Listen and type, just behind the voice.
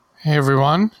Hey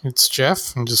everyone, it's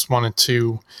Jeff. I just wanted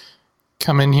to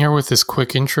come in here with this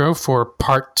quick intro for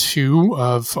part 2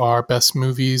 of our best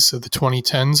movies of the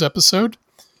 2010s episode.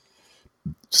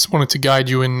 Just wanted to guide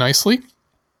you in nicely.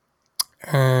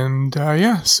 And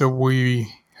so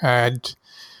we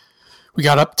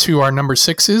got up to our number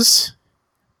 6s,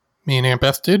 me and Aunt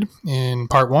Beth did, in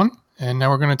part 1. And now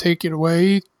we're going to take it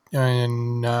away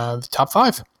in the top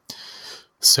 5.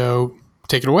 So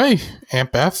take it away,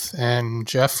 Aunt Beth and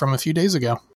Jeff from a few days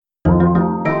ago.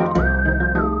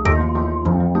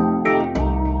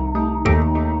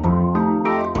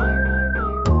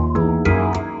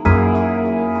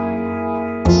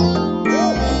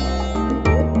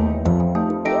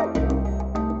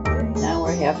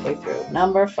 Halfway through.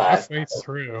 Number 5. Halfway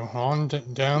through. On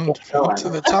down to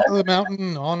the top of the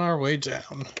mountain, on our way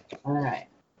down. All right.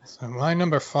 So my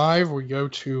number 5, we go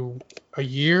to a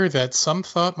year that some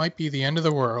thought might be the end of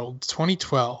the world,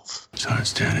 2012. It's hard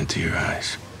staring into your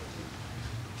eyes.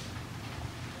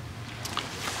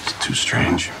 It's too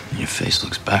strange. Your face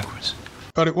looks backwards.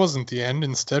 But it wasn't the end.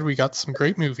 Instead, we got some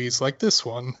great movies like this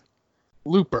one,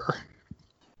 Looper.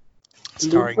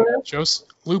 Starring Joseph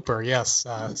Looper, yes,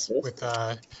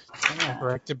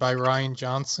 directed by Rian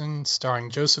Johnson, starring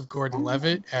Joseph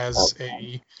Gordon-Levitt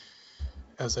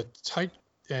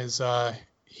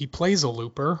he plays a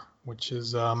looper, which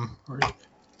is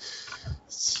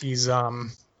he's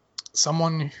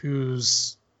someone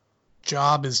whose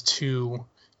job is to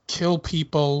kill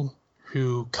people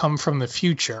who come from the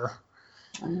future.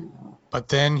 But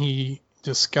then he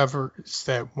discovers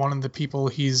that one of the people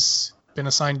he's been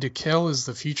assigned to kill is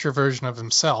the future version of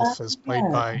himself, as played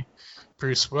by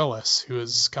Bruce Willis, who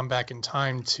has come back in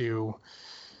time to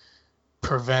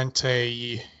prevent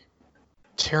a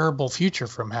terrible future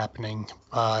from happening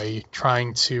by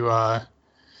trying to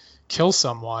kill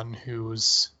someone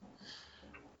who's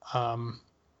going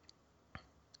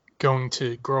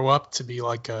to grow up to be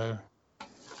like a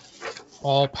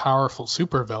all-powerful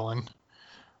supervillain.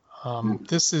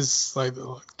 This is like,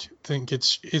 I think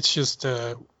it's just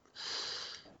a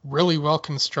really well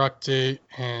constructed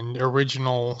and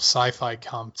original sci-fi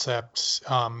concept,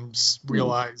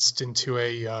 realized into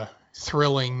a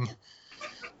thrilling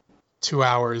 2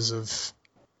 hours of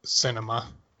cinema.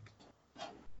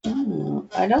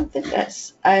 I don't think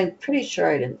I'm pretty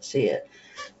sure I didn't see it,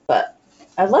 but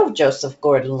I love Joseph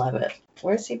Gordon-Levitt.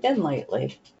 Where's he been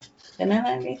lately? Been in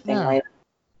anything lately?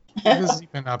 What has he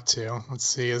been up to? Let's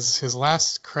see. His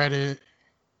last credit,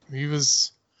 he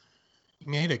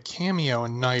made a cameo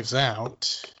in Knives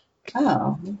Out.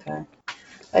 Oh, okay.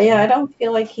 Yeah, I don't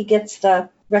feel like he gets the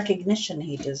recognition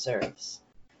he deserves,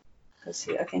 because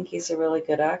I think he's a really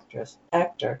good actor.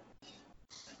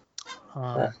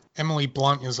 Emily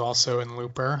Blunt is also in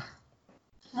Looper.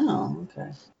 Oh,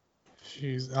 okay.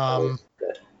 She's good.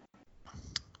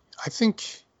 I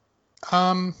think.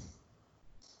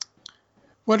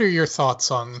 What are your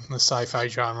thoughts on the sci-fi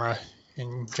genre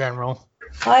in general?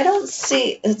 I don't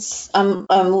see it's. I'm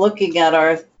looking at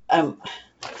I'm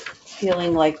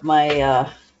feeling like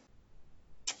my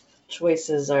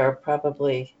choices are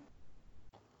probably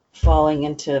falling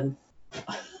into.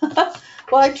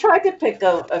 Well, I tried to pick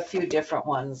a few different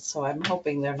ones, so I'm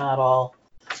hoping they're not all.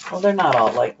 Well, they're not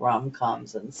all like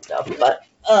rom-coms and stuff, but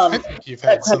I think you've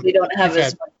had some. We don't have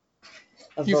as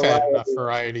much. You've had enough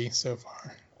variety so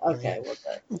far. Okay, well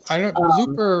good. I don't.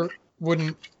 Looper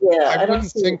wouldn't. Yeah, I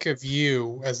wouldn't think of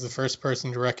you as the first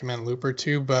person to recommend Looper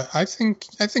to, but I think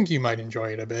you might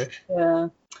enjoy it a bit. Yeah,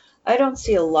 I don't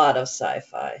see a lot of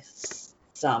sci-fi.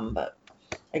 Some, but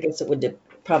I guess it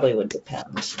probably would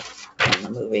depend on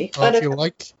the movie. Well, but if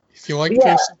you like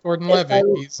Joseph Gordon-Levitt,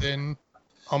 he's in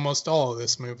almost all of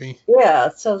this movie. Yeah,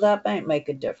 so that might make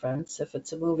a difference if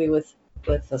it's a movie with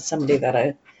somebody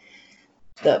that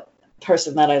the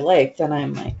person that I like, then I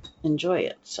might enjoy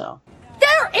it. So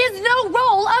there is no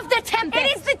role of the Tempest.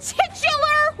 It is the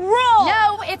titular role.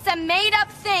 No, it's a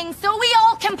made-up thing, so we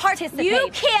all can participate.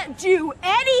 You can't do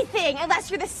anything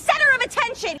unless you're the center of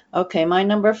attention. Okay, my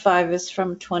number 5 is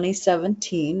from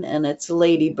 2017, and it's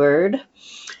Lady Bird.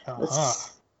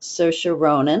 Saoirse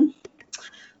Ronan,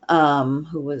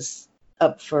 who was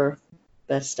up for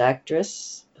Best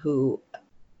Actress, who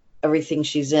everything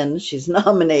she's in, she's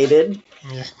nominated.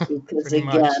 Yeah, because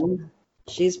again,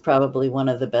 she's probably one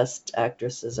of the best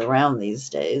actresses around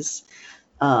these days.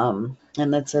 And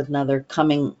that's another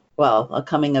coming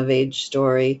of age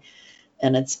story,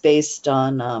 and it's based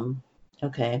on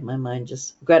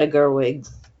Greta Gerwig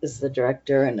is the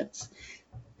director, and it's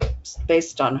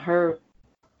based on her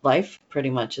life pretty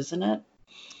much, isn't it?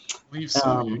 I believe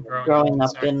so. Growing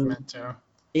up in Sacramento.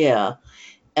 Yeah.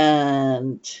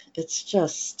 And it's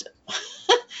just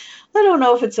don't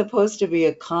know if it's supposed to be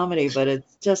a comedy, but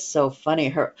it's just so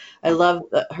funny. I love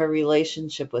her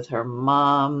relationship with her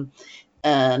mom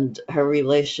and her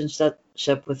relationship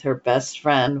with her best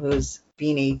friend, who's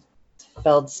Beanie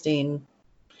Feldstein,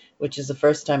 which is the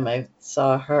first time I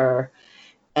saw her.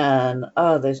 And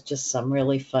there's just some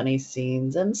really funny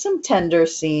scenes and some tender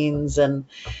scenes, and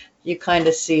you kind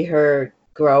of see her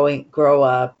grow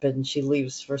up, and she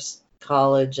leaves for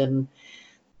college and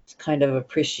kind of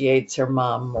appreciates her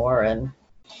mom more. And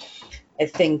I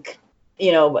think,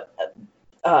 being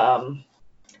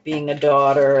a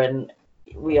daughter, and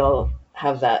we all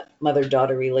have that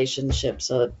mother-daughter relationship,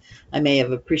 so I may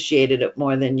have appreciated it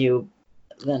more than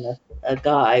a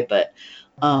guy, but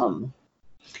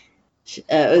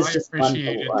it was just fun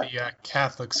to watch. The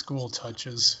Catholic school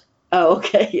touches. Oh,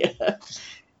 okay, yeah.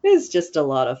 It's just a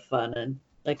lot of fun, and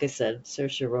like I said,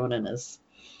 Saoirse Ronan is,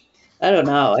 I don't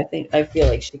know, I feel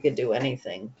like she could do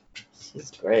anything. She's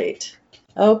great.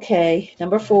 Okay,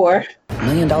 number 4. $1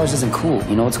 million isn't cool.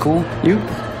 You know what's cool? You.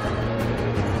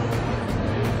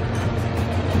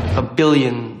 $1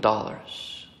 billion.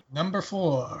 Number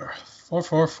 4,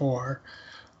 444.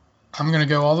 I'm going to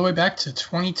go all the way back to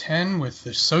 2010 with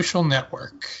The Social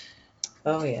Network.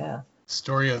 Oh, yeah.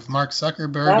 Story of Mark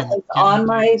Zuckerberg. That was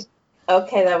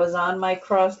on my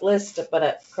list, but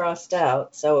it crossed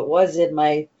out, so it was in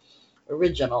my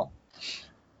original.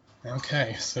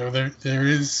 Okay, so there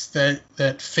is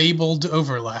that fabled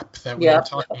overlap that we were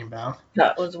talking about.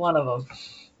 That was one of them.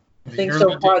 I think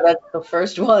so far that's the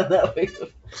first one that we've...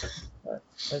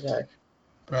 Okay.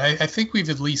 But I think we've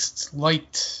at least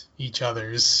liked each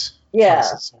other's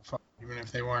choices so far, even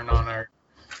if they weren't on our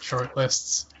short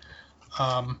lists.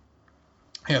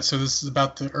 So this is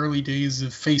about the early days of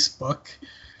Facebook,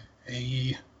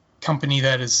 a company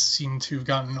that has seemed to have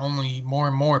gotten only more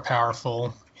and more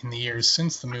powerful in the years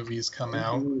since the movie has come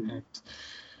out. And,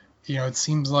 it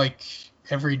seems like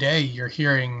every day you're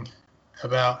hearing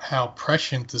about how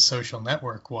prescient the Social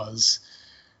Network was.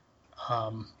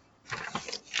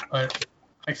 But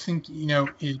I think,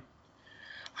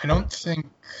 I don't think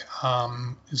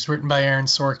it was written by Aaron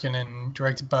Sorkin and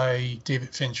directed by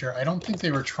David Fincher. I don't think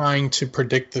they were trying to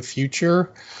predict the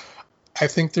future. I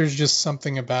think there's just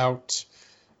something about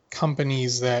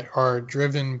companies that are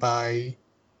driven by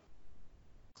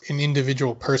an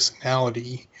individual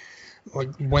personality,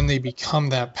 like when they become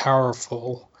that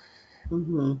powerful,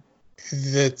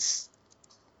 that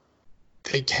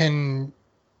they can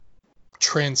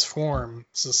transform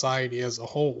society as a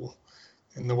whole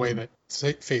in the way that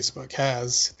Facebook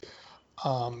has.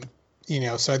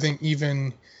 So I think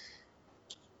even,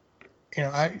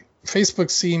 Facebook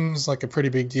seems like a pretty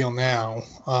big deal now,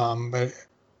 but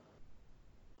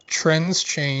trends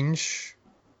change.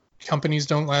 Companies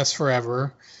don't last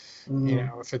forever.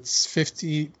 If it's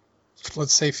 50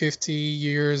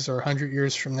 years or 100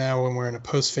 years from now, when we're in a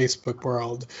post-Facebook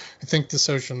world, I think the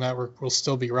Social Network will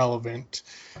still be relevant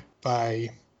by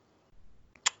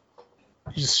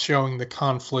just showing the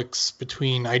conflicts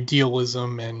between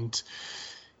idealism and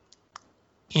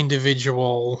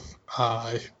individual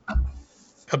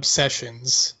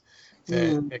obsessions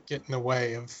that get in the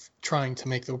way of trying to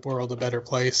make the world a better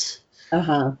place.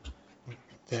 That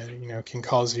can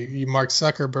cause you. Mark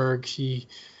Zuckerberg, he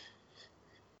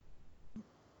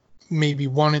maybe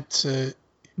wants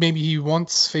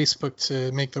Facebook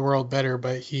to make the world better,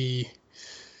 but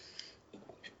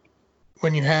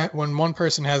when one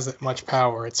person has that much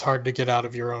power, it's hard to get out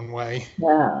of your own way.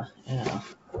 Yeah.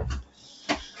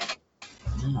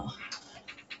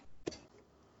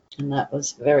 And that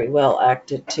was very well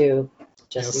acted too.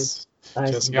 Jesse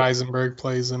Eisenberg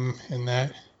plays him in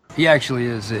that. He actually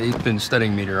is. He's been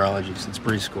studying meteorology since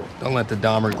preschool. Don't let the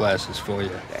Dahmer glasses fool you.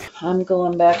 I'm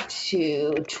going back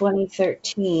to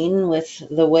 2013 with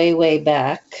The Way, Way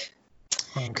Back.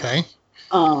 Okay.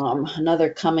 Another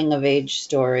coming of age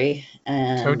story,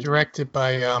 and co-directed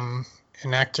by an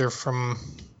actor from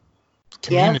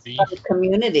Community. Yes,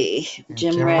 Community,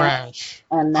 Jim Rash,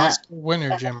 and that Oscar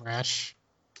winner Jim Rash.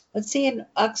 What's he an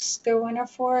Oscar winner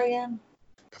for again?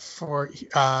 For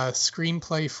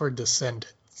screenplay for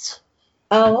Descendants.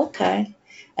 Oh, okay.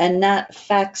 And Nat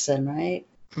Faxon, right?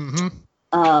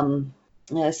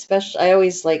 Especially, I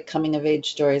always like coming of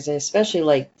age stories. I especially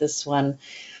like this one.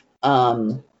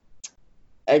 I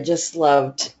just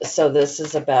loved. So this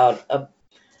is about I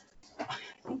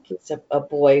think it's a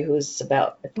boy who's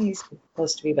I think he's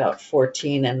supposed to be about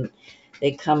 14, and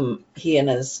he and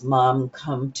his mom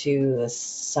come to this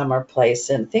summer place,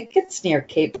 and I think it's near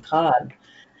Cape Cod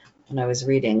when I was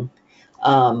reading.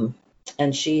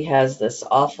 And she has this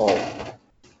awful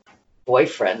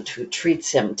boyfriend who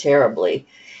treats him terribly.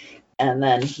 and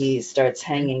then he starts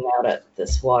hanging out at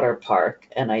this water park,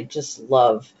 and I just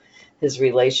love his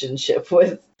relationship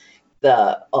with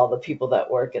all the people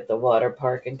that work at the water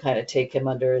park and kind of take him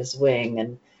under his wing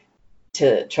and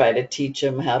to try to teach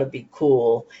him how to be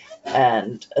cool,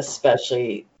 and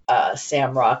especially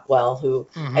Sam Rockwell, who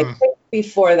I think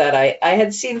before that I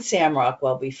had seen Sam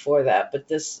Rockwell before that, but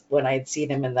this, when I'd seen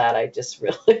him in that, I just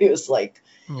really was like,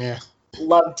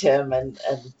 loved him and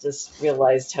just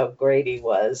realized how great he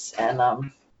was. And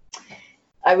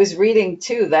I was reading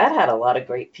too, that had a lot of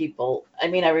great people. I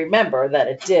mean, I remember that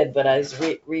it did, but I was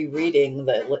rereading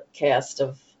the cast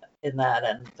in that,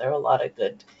 and there are a lot of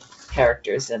good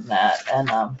characters in that.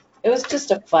 And it was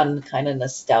just a fun, kind of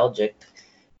nostalgic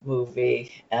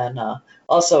movie. And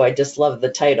also, I just love the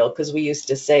title, because we used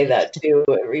to say that too.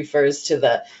 It refers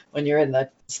to when you're in the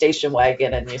station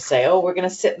wagon and you say, "Oh, we're going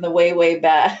to sit in the way, way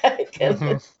back." And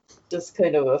it's just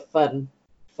kind of a fun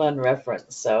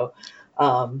reference. So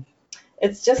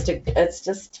it's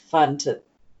just fun to,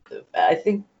 I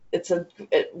think it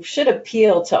should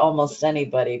appeal to almost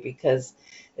anybody, because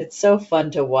it's so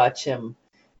fun to watch him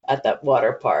at that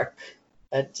water park.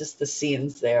 Just the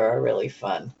scenes there are really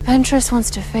fun. Ventress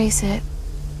wants to face it.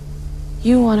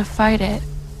 You want to fight it.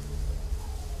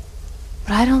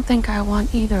 But I don't think I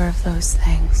want either of those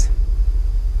things.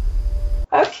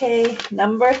 Okay,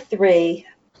 number 3.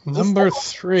 Number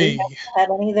 3. We haven't had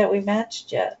any that we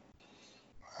matched yet.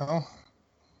 Well,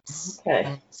 okay.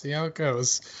 Let's see how it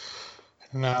goes.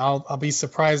 And I'll be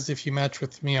surprised if you match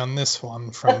with me on this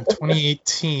one. From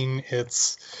 2018,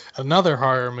 it's another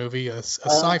horror movie, a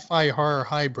sci-fi horror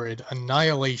hybrid,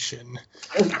 Annihilation,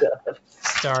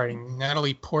 starring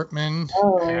Natalie Portman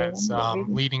as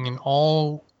leading an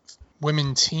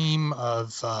all-women team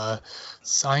of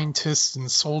scientists and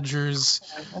soldiers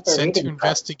sent to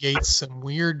investigate some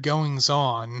weird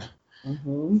goings-on.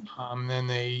 And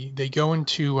they go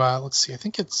into, let's see, I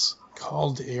think it's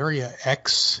called Area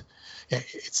X. Yeah,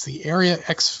 it's the Area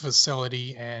X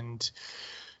facility, and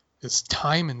this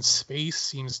time and space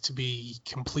seems to be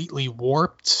completely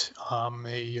warped.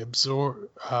 They absorb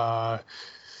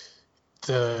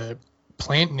the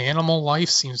plant and animal life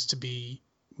seems to be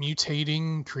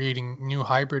mutating, creating new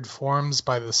hybrid forms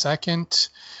by the second.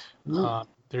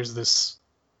 There's this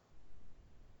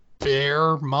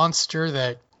bear monster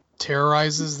that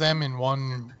terrorizes them in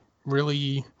one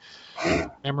really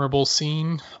memorable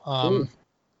scene.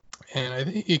 And I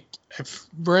think I've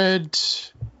read,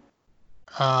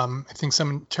 I think some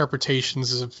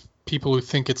interpretations of people who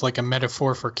think it's like a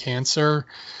metaphor for cancer,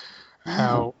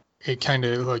 how it kind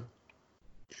of like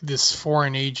this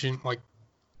foreign agent like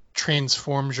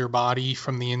transforms your body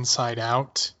from the inside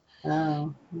out.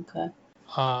 Oh, okay.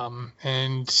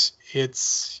 And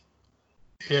it's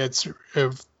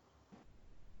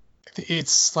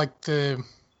like it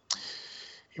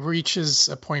reaches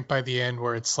a point by the end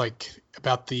where it's like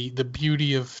about the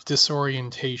beauty of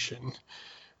disorientation,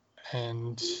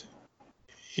 and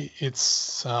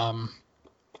it's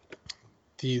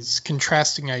these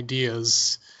contrasting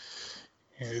ideas.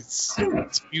 It's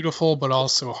beautiful but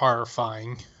also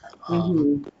horrifying.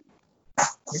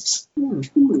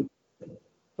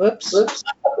 Whoops.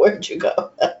 Where'd you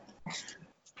go?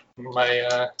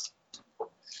 My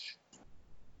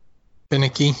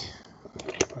finicky.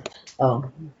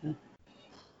 Oh, okay.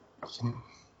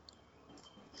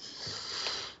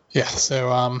 Yeah,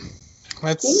 so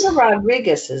let's. Gina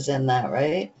Rodriguez is in that,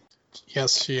 right?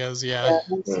 Yes, she is. Yeah.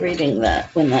 I was reading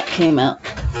that when that came out.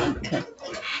 Okay.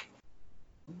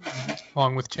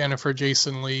 Along with Jennifer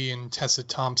Jason Leigh and Tessa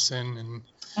Thompson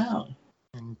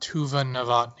and Tuva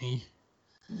Novotny.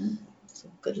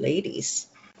 Some good ladies.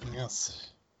 Yes.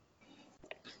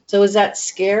 So is that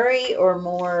scary or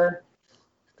more?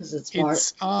 Because it's more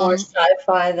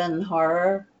sci-fi than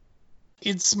horror.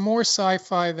 It's more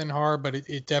sci-fi than horror, but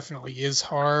it definitely is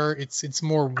horror. It's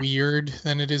more weird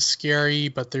than it is scary,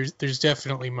 but there's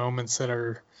definitely moments that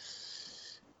are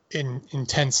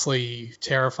intensely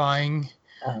terrifying.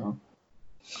 Oh.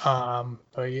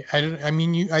 But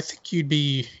I think you'd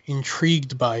be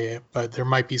intrigued by it, but there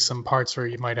might be some parts where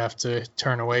you might have to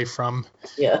turn away from.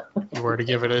 Yeah. If you were to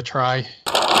give it a try.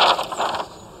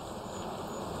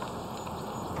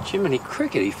 Jiminy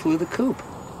Cricket, he flew the coop.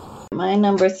 My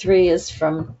number 3 is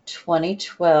from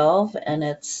 2012, and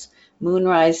it's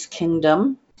Moonrise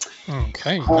Kingdom.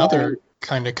 Okay, another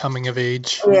kind of coming of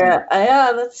age. Yeah,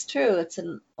 that's true. It's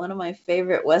one of my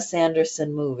favorite Wes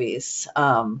Anderson movies.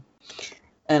 And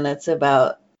it's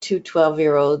about two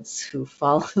 12-year-olds who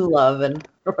fall in love and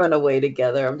run away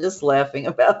together. I'm just laughing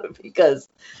about it because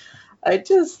I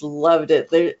just loved it.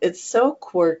 It's so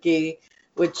quirky,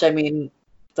 which, I mean,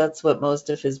 that's what most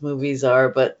of his movies are.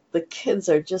 But the kids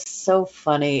are just so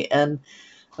funny, and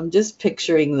I'm just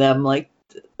picturing them like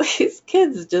these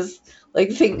kids just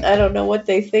like think I don't know what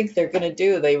they think they're gonna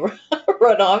do. They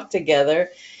run off together,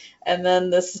 and then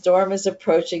the storm is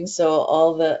approaching, so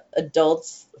all the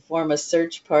adults form a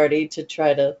search party to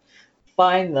try to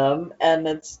find them. And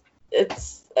it's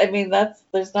I mean that's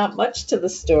there's not much to the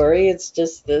story. It's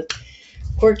just the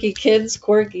quirky kids,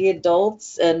 quirky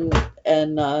adults, and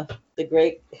the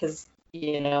great his a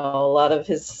lot of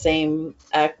his same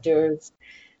actors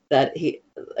that he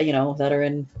that are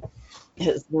in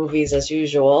his movies as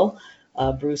usual.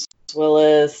 Bruce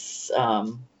Willis,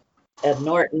 Ed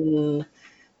Norton,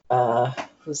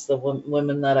 who's the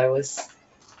woman that I was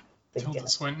thinking? Tilda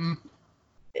Swinton.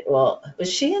 Well,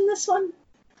 was she in this one?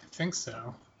 I think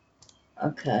so.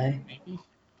 Okay. Maybe.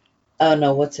 Oh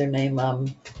no, what's her name?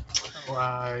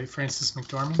 Frances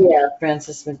McDormand. Yeah,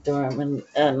 Frances McDormand,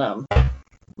 and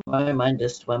my mind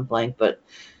just went blank, but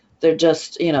they're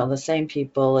just the same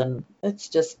people, and it's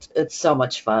so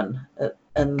much fun.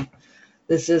 And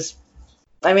this is,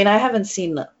 I mean, I haven't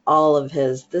seen all of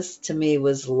his. This to me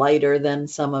was lighter than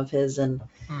some of his, and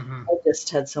I just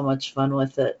had so much fun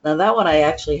with it. Now that one I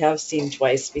actually have seen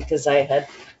twice because I had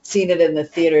seen it in the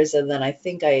theaters, and then I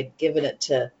think I had given it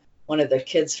to one of the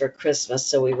kids for Christmas,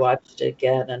 so we watched it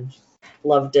again and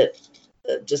loved it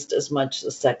just as much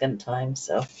the second time.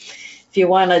 So if you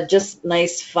want a just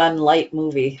nice, fun, light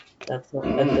movie, that's a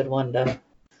good one to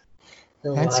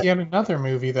That's watch. yet another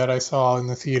movie that I saw in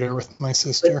the theater with my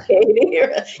sister. With Katie.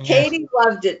 Katie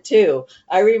loved it too.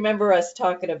 I remember us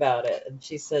talking about it, and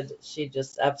she said she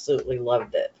just absolutely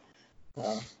loved it.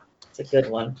 So it's a good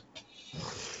one.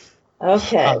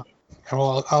 Okay.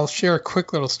 Well, I'll share a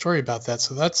quick little story about that.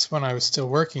 So that's when I was still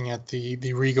working at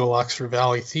the Regal Oxford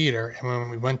Valley Theater, and when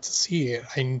we went to see it,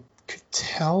 I could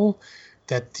tell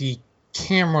that the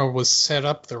camera was set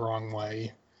up the wrong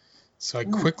way. So I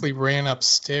quickly ran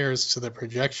upstairs to the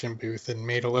projection booth and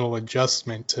made a little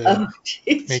adjustment to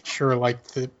make sure like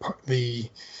the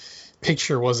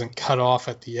picture wasn't cut off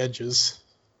at the edges.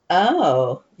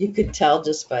 Oh, you could tell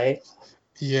just by.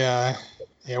 Yeah.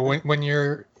 When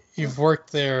you've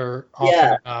worked there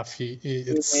often enough,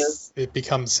 it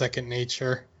becomes second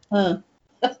nature. Huh.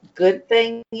 Good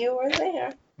thing you were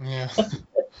there. Yeah.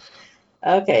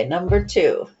 Okay, number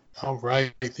 2. All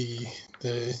right, the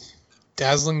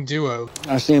dazzling duo.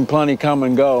 I've seen plenty come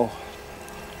and go.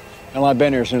 Hell, I've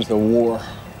been here since the war.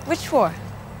 Which war?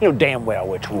 You know damn well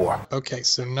which war. Okay,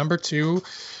 so number 2,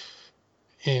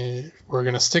 we're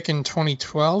going to stick in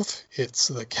 2012. It's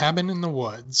The Cabin in the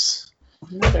Woods.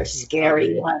 Another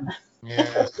scary one.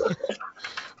 Yeah.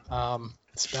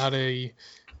 It's about a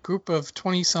group of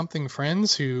 20-something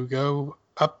friends who go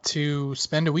up to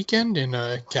spend a weekend in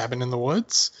a cabin in the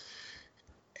woods.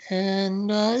 And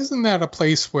isn't that a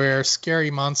place where scary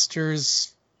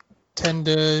monsters tend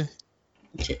to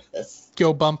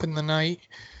go bump in the night?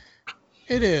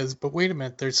 It is, but wait a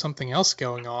minute, there's something else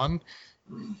going on.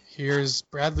 Here's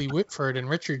Bradley Whitford and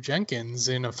Richard Jenkins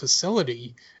in a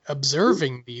facility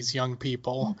observing these young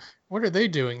people. What are they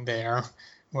doing there?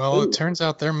 Well, it turns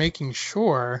out they're making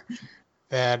sure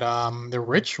that the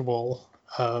ritual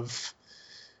of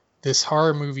this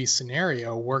horror movie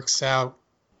scenario works out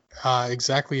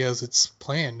exactly as it's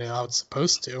planned, how it's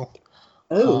supposed to.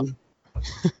 So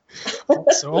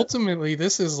ultimately,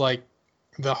 this is like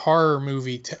the horror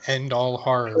movie to end all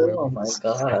horror movies. Oh my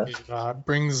god! It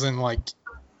brings in like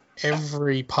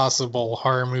every possible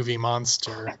horror movie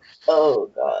monster. Oh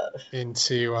god!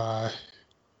 Into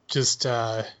just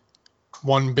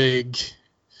one big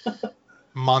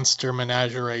monster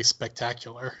menagerie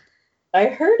spectacular. I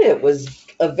heard it was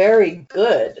a very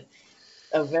good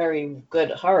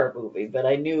horror movie, but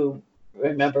I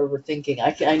remember thinking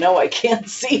I know I can't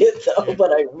see it though,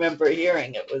 but I remember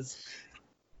hearing it was.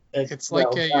 It's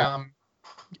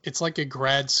like a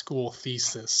grad school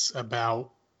thesis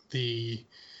about the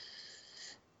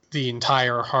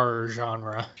entire horror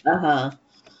genre.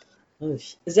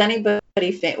 Is anybody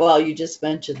well, you just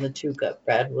mentioned the two,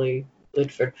 Bradley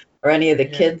Whitford. Are any of the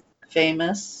kids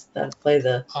famous that play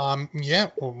the?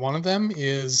 Well, one of them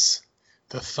is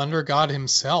the Thunder God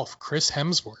himself, Chris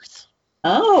Hemsworth.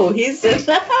 Oh, he's in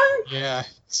that? Yeah.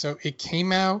 So it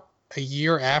came out a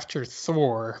year after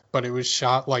Thor, but it was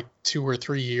shot like 2 or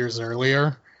 3 years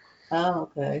earlier. Oh,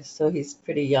 okay. So he's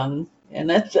pretty young in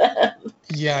it then.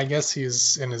 Yeah, I guess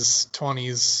he's in his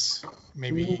 20s,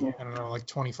 maybe, I don't know, like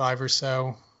 25 or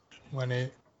so when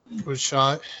it was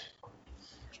shot.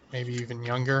 Maybe even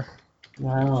younger.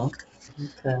 Wow.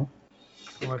 Okay.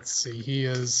 Let's see. He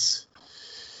is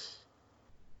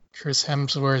Chris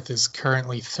Hemsworth is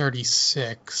currently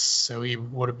 36, so he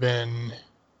would have been...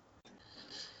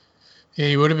 Yeah,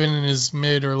 he would have been in his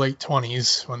mid or late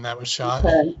 20s when that was shot.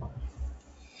 Okay.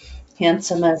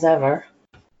 Handsome as ever.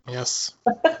 Yes.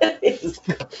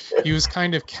 He was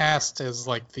kind of cast as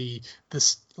like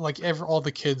all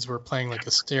the kids were playing like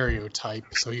a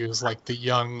stereotype, so he was like the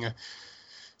young,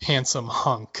 handsome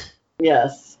hunk.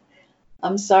 Yes.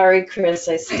 I'm sorry, Chris.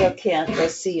 I still can't go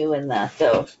see you in that,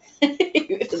 though.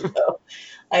 Even though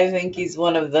I think he's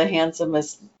one of the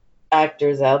handsomest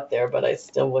actors out there, but I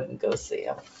still wouldn't go see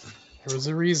him. There was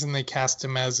a reason they cast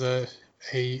him as a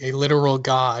literal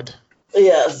god.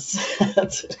 Yes.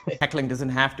 Heckling doesn't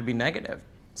have to be negative.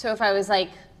 So if I was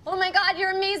like, oh my God, you're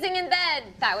amazing in bed,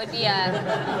 that would be a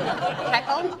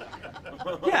heckle?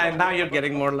 Yeah, and now you're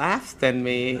getting more laughs than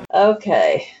me.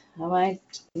 Okay.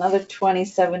 Another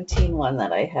 2017 one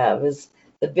that I have is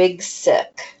The Big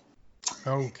Sick.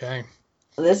 Okay.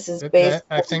 This is based...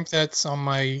 I think that's on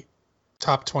my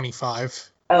top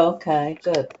 25. Okay,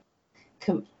 good.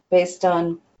 Based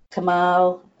on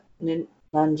Kamal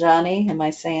Nanjiani. Am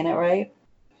I saying it right?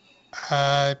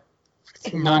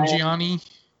 Nanjiani.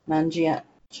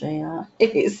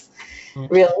 Nanjiani's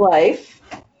real life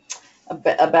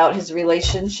about his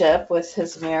relationship with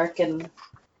his American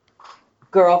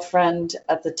girlfriend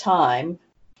at the time.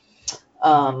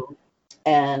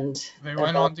 And they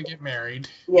went on to get married.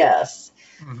 Yes.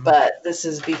 Mm-hmm. But this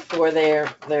is before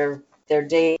they're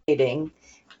dating,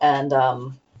 and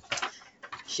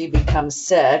she becomes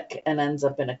sick and ends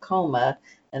up in a coma,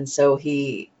 and so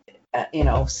he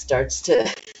starts to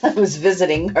was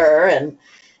visiting her and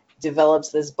develops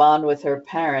this bond with her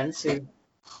parents, who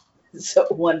so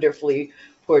wonderfully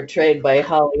portrayed by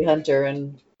Holly Hunter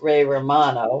and Ray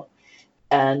Romano.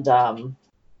 And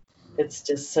it's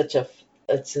just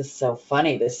so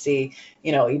funny to see,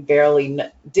 he barely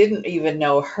didn't even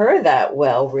know her that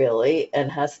well, really,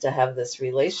 and has to have this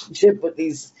relationship with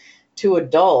these two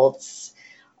adults.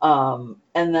 And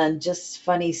then just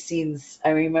funny scenes. I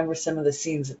remember some of the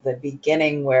scenes at the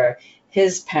beginning where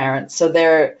his parents, so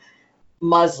they're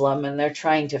Muslim and they're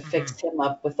trying to fix him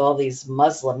up with all these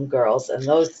Muslim girls, and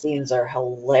those scenes are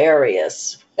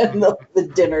hilarious. And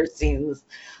the dinner scenes.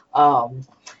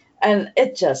 And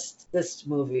this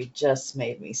movie just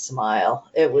made me smile.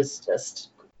 It was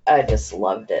I just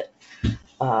loved it.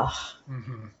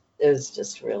 It was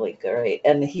just really great.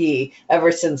 And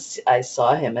ever since I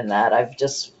saw him in that, I've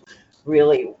just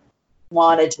really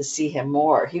wanted to see him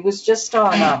more. He was just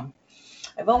on,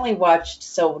 I've only watched,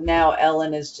 so now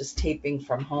Ellen is just taping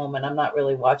from home and I'm not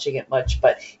really watching it much,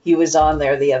 but he was on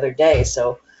there the other day.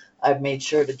 So I've made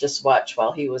sure to just watch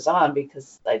while he was on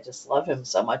because I just love him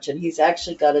so much. And he's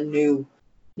actually got a new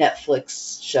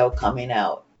Netflix show coming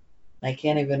out. I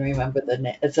can't even remember the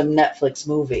name. It's a Netflix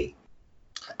movie.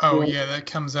 Oh, yeah, that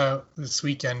comes out this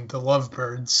weekend, The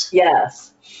Lovebirds.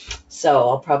 Yes. So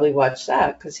I'll probably watch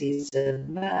that because he's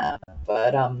in that.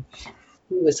 But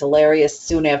he was hilarious.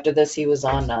 Soon after this, he was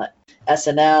on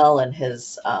SNL, and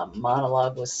his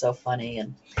monologue was so funny,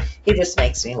 and he just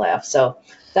makes me laugh. So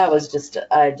that was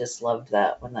I just loved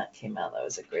that when that came out. That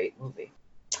was a great movie.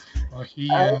 Well,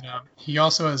 he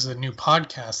also has a new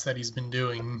podcast that he's been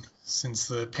doing since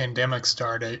the pandemic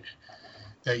started,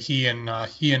 that he and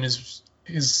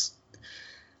his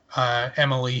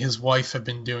Emily, his wife, have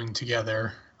been doing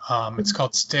together. It's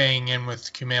called Staying In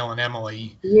with Kumail and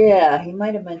Emily. Yeah, he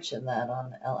might have mentioned that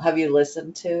on. Have you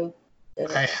listened to it?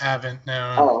 I haven't,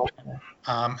 no. Oh.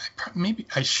 Okay. Maybe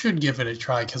I should give it a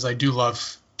try because I do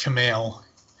love Kumail.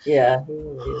 Yeah, he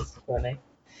really is funny.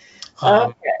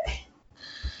 Okay.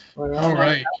 We're on all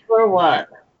right. Number one.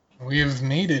 We have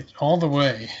made it all the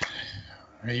way.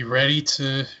 Are you ready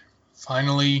to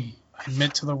finally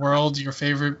admit to the world your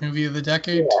favorite movie of the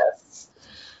decade? Yes.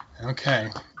 Okay.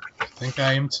 I think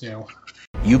I am too.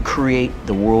 You create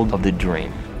the world of the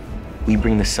dream. We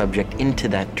bring the subject into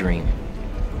that dream,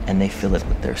 and they fill it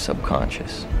with their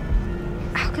subconscious.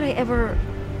 How could I ever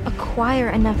acquire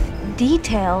enough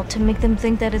detail to make them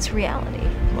think that it's reality?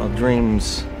 Well,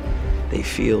 dreams, they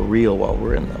feel real while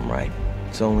we're in them, right?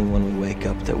 It's only when we wake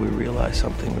up that we realize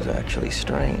something was actually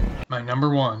strange. My number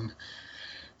one,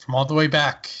 from all the way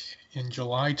back in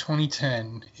July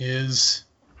 2010, is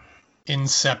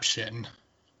Inception.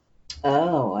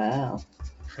 Oh, wow.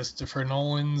 Christopher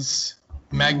Nolan's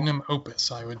magnum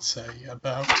opus, I would say,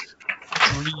 about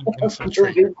dream infiltrators.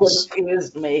 That movie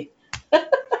confused me.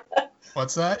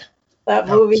 What's that? That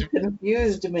movie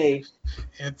confused me.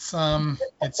 It's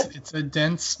a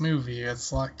dense movie.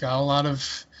 It's got a lot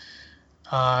of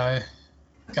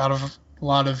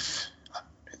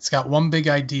it's got one big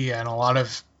idea and a lot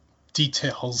of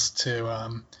details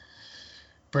to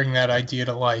bring that idea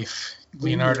to life.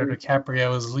 Leonardo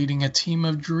DiCaprio is leading a team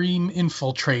of dream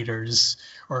infiltrators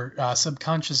or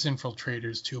subconscious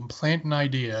infiltrators to implant an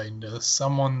idea into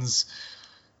someone's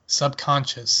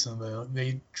subconscious, and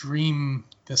they dream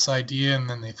this idea and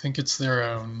then they think it's their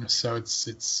own. So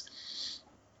it's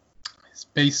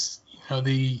based,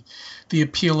 the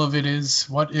appeal of it is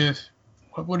what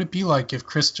would it be like if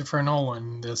Christopher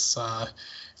Nolan, this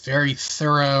very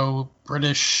thorough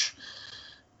British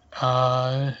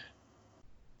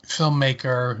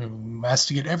filmmaker who has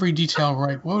to get every detail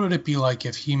right, what would it be like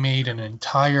if he made an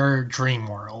entire dream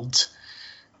world?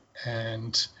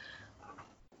 And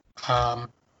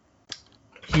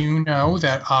you know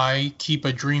that I keep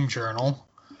a dream journal.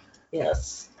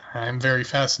 Yes. I'm very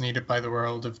fascinated by the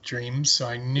world of dreams, so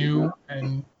I knew,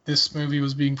 and this movie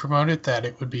was being promoted, that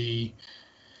it would be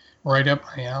right up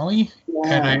my alley. Yeah.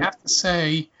 And I have to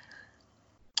say,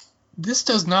 this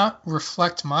does not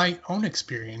reflect my own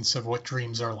experience of what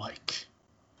dreams are like.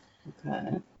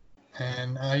 Okay.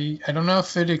 And I don't know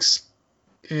if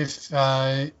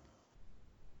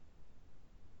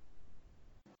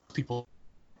people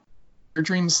their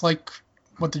dreams like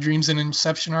what the dreams in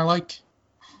Inception are like.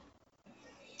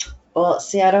 Well,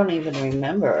 see, I don't even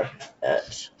remember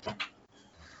it.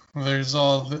 Well, there's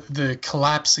all the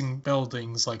collapsing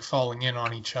buildings like falling in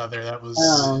on each other. That was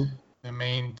the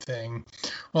main thing.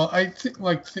 Well, I think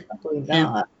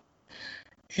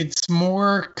it's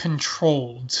more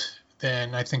controlled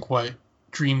than I think what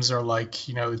dreams are like.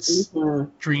 It's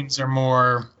dreams are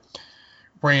more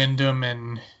random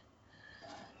and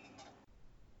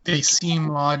they seem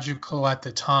logical at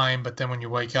the time, but then when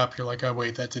you wake up, you're like, oh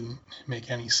wait, that didn't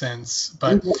make any sense.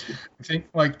 But I think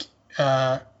what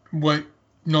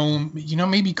Nolan,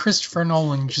 maybe Christopher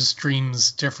Nolan just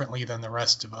dreams differently than the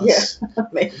rest of us. Yeah,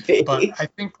 maybe. But I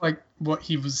think what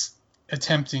he was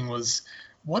attempting was,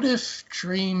 what if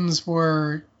dreams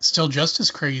were still just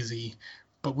as crazy,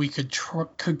 but we could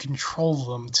control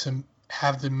them to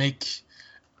have them make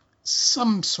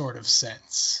some sort of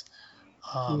sense.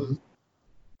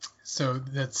 So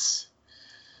that's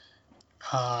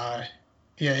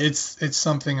it's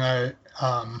something I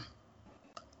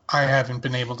haven't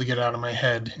been able to get out of my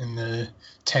head in the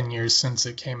 10 years since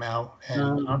it came out,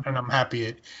 and I'm happy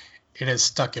it has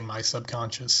stuck in my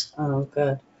subconscious. Oh,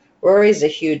 good. Rory's a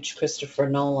huge Christopher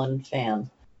Nolan fan.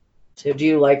 So do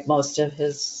you like most of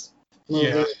his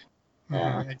movies?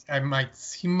 Yeah.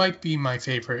 He might be my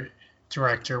favorite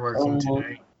director working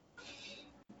today.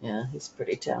 Yeah, he's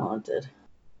pretty talented.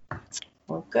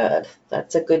 Well, good.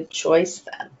 That's a good choice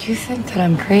then. Do you think that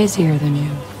I'm crazier than you?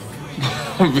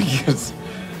 Because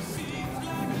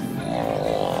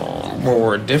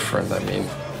we're different, I mean.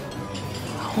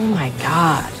 Oh my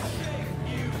God.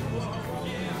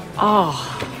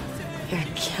 Oh, you're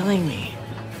killing me.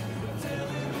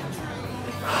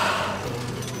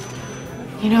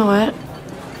 You know what?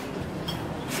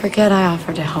 Forget I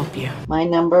offered to help you. My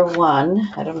number one,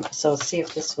 so see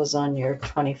if this was on your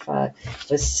 25,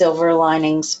 was Silver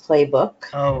Linings Playbook.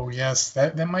 Oh, yes.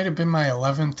 That might have been my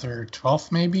 11th or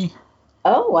 12th, maybe.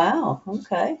 Oh, wow.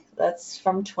 Okay. That's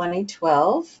from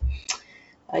 2012.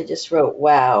 I just wrote,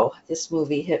 wow, this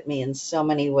movie hit me in so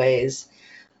many ways.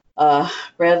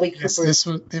 Bradley Cooper. Yes,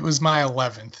 it was my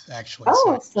 11th, actually.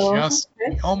 Oh,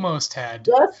 we almost had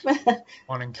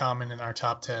one in common in our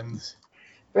top 10s.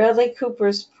 Bradley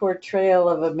Cooper's portrayal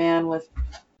of a man with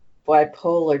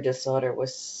bipolar disorder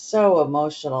was so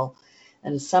emotional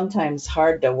and sometimes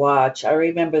hard to watch. I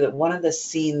remember that one of the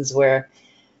scenes where,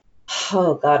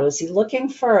 oh God, was he looking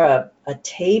for a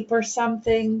tape or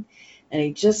something? And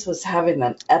he just was having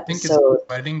an episode. I think it's a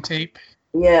wedding tape.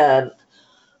 Yeah.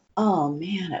 Oh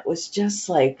man, it was just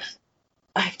like,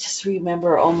 I just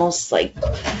remember almost like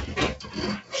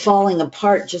falling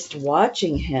apart just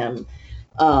watching him.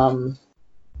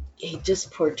 He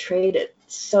just portrayed it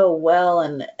so well,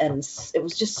 and it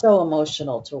was just so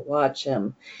emotional to watch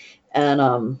him,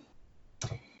 and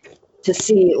to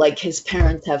see like his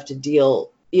parents have to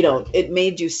deal. It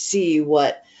made you see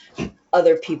what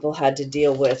other people had to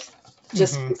deal with,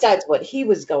 just besides what he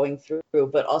was going through,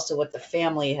 but also what the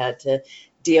family had to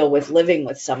deal with living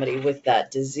with somebody with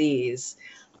that disease,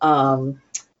 and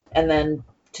then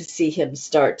to see him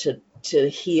start to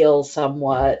heal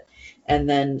somewhat, and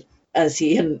then as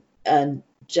he and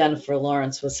Jennifer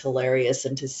Lawrence was hilarious,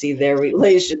 and to see their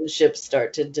relationship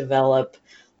start to develop,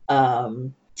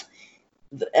 and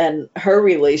her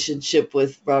relationship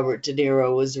with Robert De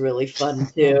Niro was really fun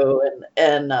too,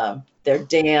 and their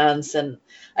dance, and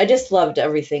I just loved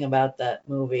everything about that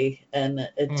movie, and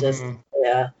it just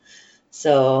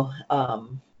So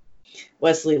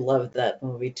Wesley loved that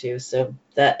movie too, so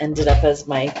that ended up as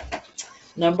my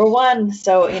Number one.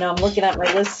 So, I'm looking at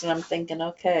my list and I'm thinking,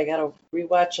 okay, I got to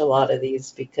rewatch a lot of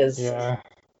these because they're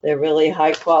really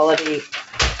high quality.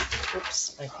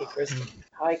 Oops, my paper's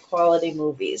high quality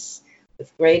movies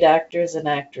with great actors and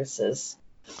actresses.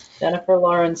 Jennifer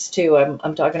Lawrence too.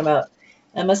 I'm talking about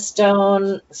Emma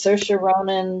Stone, Saoirse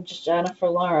Ronan, Jennifer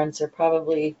Lawrence are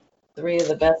probably three of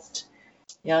the best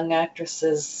young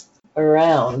actresses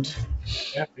around.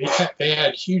 Yeah, they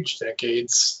had huge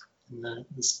decades in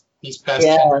these past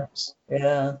 10 years.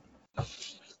 Yeah,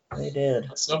 they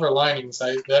did. Silver Linings,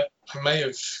 I may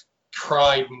have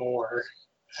cried more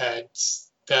at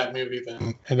that movie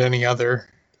than at any other.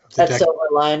 Silver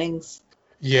Linings?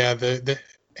 Yeah, the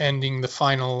ending, the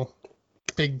final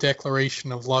big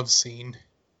declaration of love scene.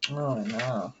 Oh,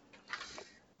 no.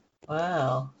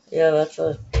 Wow. Yeah, that's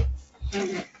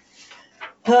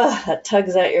that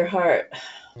tugs at your heart.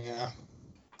 Yeah.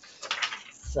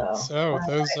 So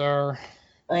those are.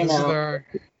 I know. Are,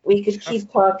 we could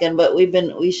keep talking, but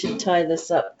we should tie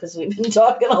this up because we've been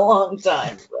talking a long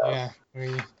time. So. Yeah,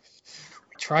 we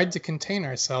tried to contain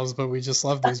ourselves, but we just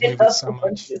love these movies so much.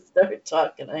 Once you start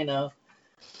talking, I know.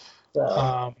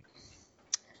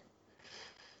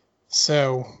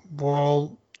 So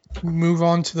we'll move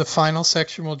on to the final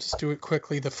section. We'll just do it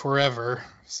quickly. The Forever.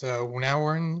 So now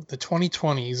we're in the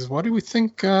 2020s. What do we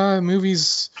think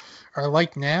movies are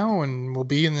like now and will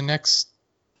be in the next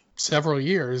several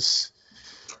years?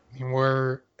 I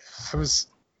mean,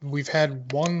 we've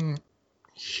had one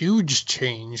huge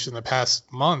change in the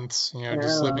past months.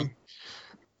 Just living.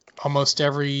 Almost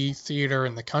every theater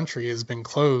in the country has been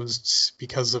closed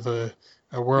because of a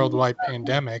worldwide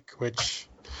pandemic, which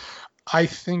I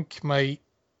think might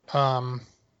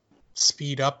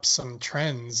speed up some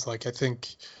trends. Like, I think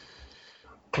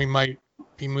we might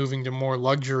be moving to more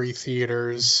luxury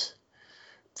theaters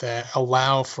that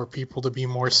allow for people to be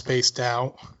more spaced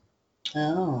out.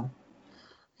 Oh.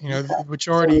 Which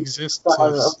already exists.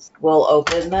 Will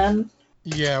open then?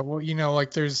 Yeah, well,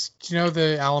 like there's,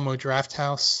 the Alamo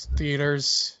Drafthouse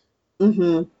theaters?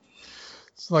 Mm-hmm.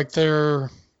 It's like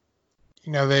they're,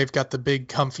 they've got the big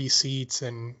comfy seats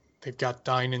and they've got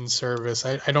dine-in service.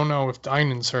 I don't know if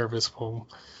dine-in service will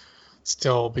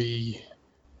still be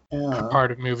a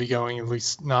part of movie-going, at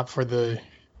least not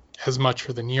as much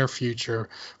for the near future.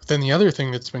 But then the other thing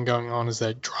that's been going on is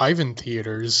that drive-in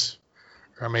theaters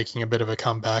are making a bit of a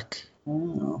comeback.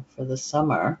 Oh, for the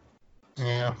summer.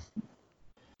 Yeah.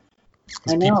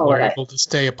 Because people are able to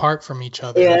stay apart from each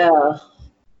other. Yeah.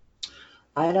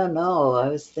 I don't know. I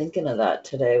was thinking of that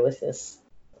today with this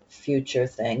future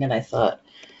thing, and I thought,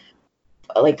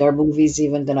 like, are movies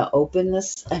even going to open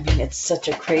this? I mean, it's such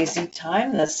a crazy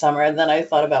time this summer. And then I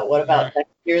thought about, what about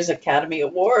next year's Academy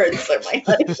Awards? There might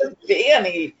not even be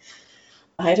any.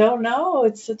 I don't know.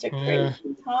 It's such a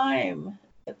crazy time.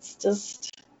 It's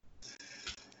just,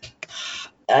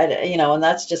 and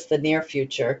that's just the near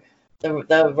future.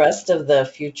 The rest of the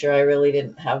future, I really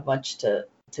didn't have much to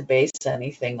base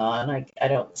anything on. I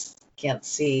can't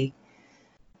see.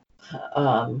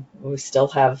 We still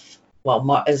have,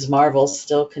 is Marvel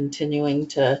still continuing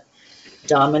to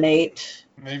dominate?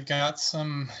 They've got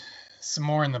some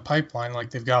more in the pipeline. Like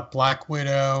they've got Black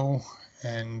Widow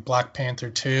and Black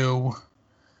Panther 2.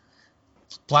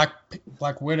 Black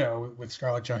Widow with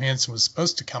Scarlett Johansson was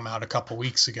supposed to come out a couple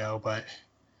weeks ago, but.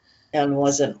 And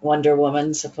wasn't Wonder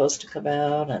Woman supposed to come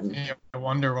out? Yeah,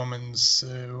 Wonder Woman's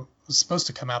was supposed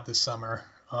to come out this summer.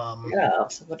 Yeah.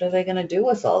 So what are they going to do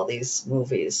with all these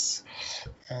movies?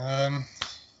 We're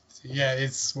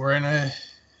in a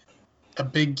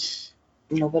big.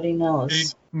 Nobody knows. Big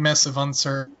mess of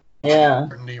uncertainty. Yeah.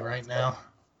 Right now.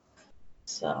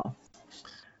 So.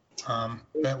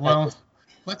 But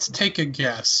let's take a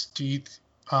guess. Do you,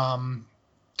 come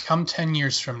 10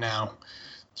 years from now,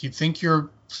 do you think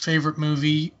your favorite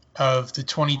movie of the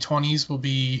 2020s will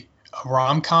be a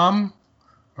rom-com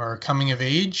or a coming of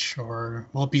age, or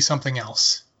will it be something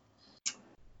else?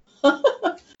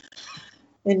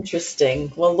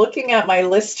 Interesting. Well, looking at my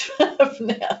list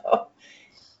now,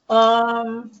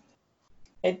 I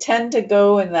tend to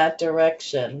go in that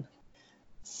direction.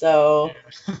 So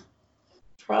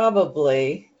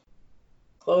probably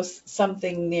close,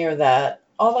 something near that.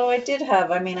 Although I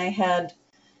had,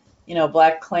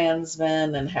 Black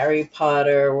Klansman and Harry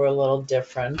Potter were a little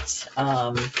different.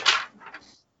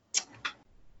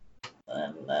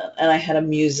 And I had a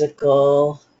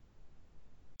musical.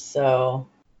 So,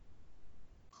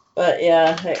 but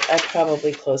yeah, I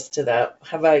probably close to that.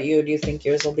 How about you? Do you think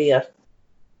yours will be a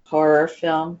horror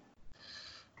film?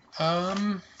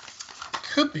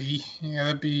 Could be. Yeah,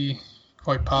 that'd be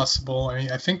quite possible.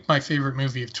 I think my favorite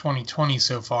movie of 2020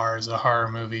 so far is a horror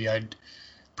movie. I'd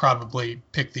probably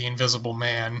pick The Invisible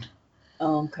Man.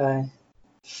 Okay.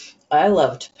 I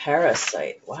loved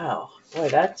Parasite. Wow. Boy,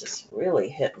 that just really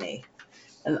hit me.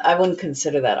 And I wouldn't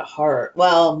consider that a horror.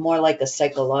 Well, more like a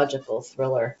psychological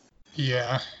thriller.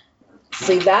 Yeah.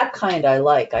 See, that kind I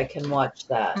like. I can watch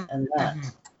that. And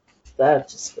that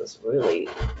just was really,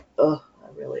 I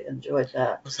really enjoyed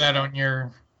that. Was that on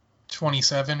your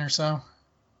 27 or so?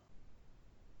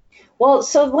 Well,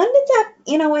 so when did that,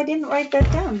 I didn't write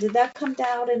that down. Did that come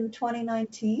out in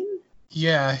 2019?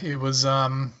 Yeah, it was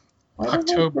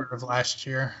October of last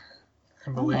year, I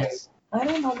believe. I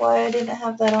don't know why I didn't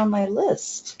have that on my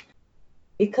list.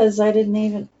 Because I don't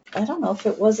know if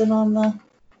it wasn't on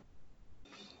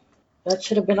that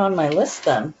should have been on my list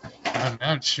then. I don't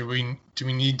know. Do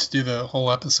we need to do the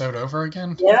whole episode over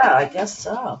again? Yeah, I guess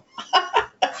so.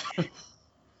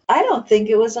 I don't think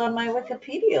it was on my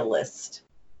Wikipedia list.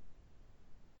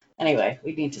 Anyway,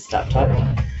 we need to stop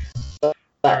talking. But,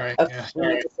 all right, okay, we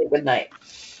need to say goodnight.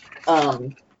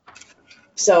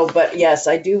 But yes,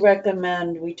 I do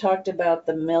recommend, we talked about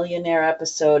the Millionaire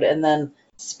episode and then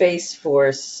Space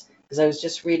Force, because I was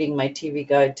just reading my TV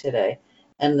guide today.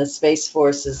 And the Space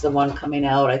Force is the one coming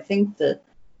out, I think the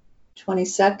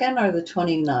 22nd or the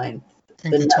 29th? I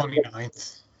think the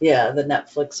 29th. Yeah, the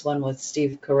Netflix one with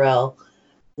Steve Carell.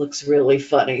 Looks really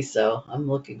funny, so I'm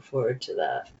looking forward to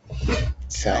that.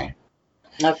 Okay.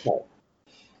 Okay. All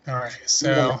right,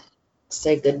 so...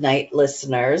 Say goodnight,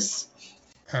 listeners.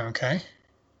 Okay.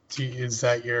 Is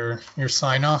that your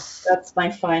sign-off? That's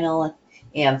my final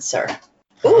answer.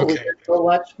 Ooh, okay. We'll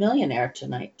watch Millionaire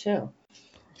tonight, too.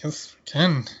 Yes, we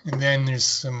can. And then there's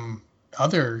some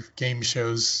other game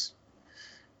shows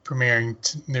premiering.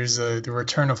 There's the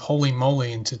return of Holy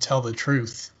Moly and To Tell the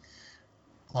Truth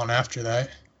on after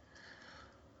that.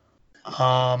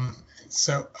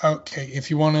 So, okay,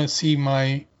 if you want to see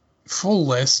my full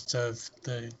list of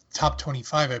the top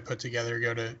 25 I put together,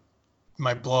 go to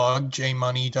my blog,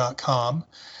 jmoney.com.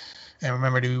 And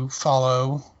remember to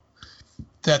follow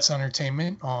That's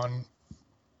Entertainment on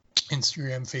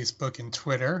Instagram, Facebook, and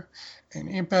Twitter. And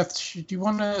Aunt Beth, do you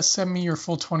want to send me your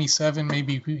full 27?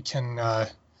 Maybe we can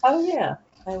oh, yeah,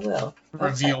 I will.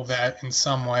 Reveal that in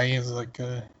some way as like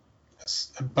a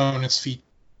bonus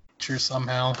feature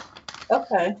somehow.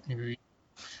 Okay. Maybe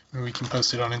we can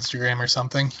post it on Instagram or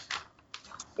something.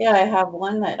 Yeah, I have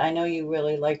one that I know you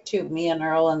really like too. Me and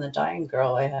Earl and the Dying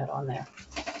Girl I had on there.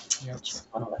 Yes.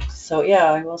 So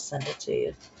yeah, I will send it to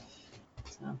you.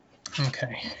 So.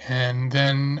 Okay, and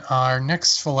then our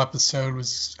next full episode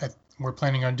was we're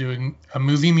planning on doing a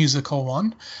movie musical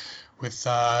one with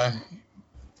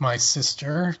my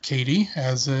sister Katie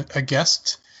as a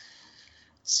guest.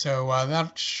 So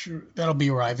that'll be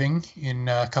arriving in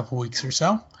a couple weeks or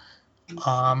so.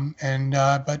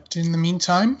 But in the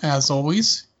meantime, as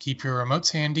always, keep your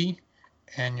remotes handy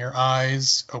and your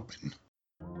eyes open.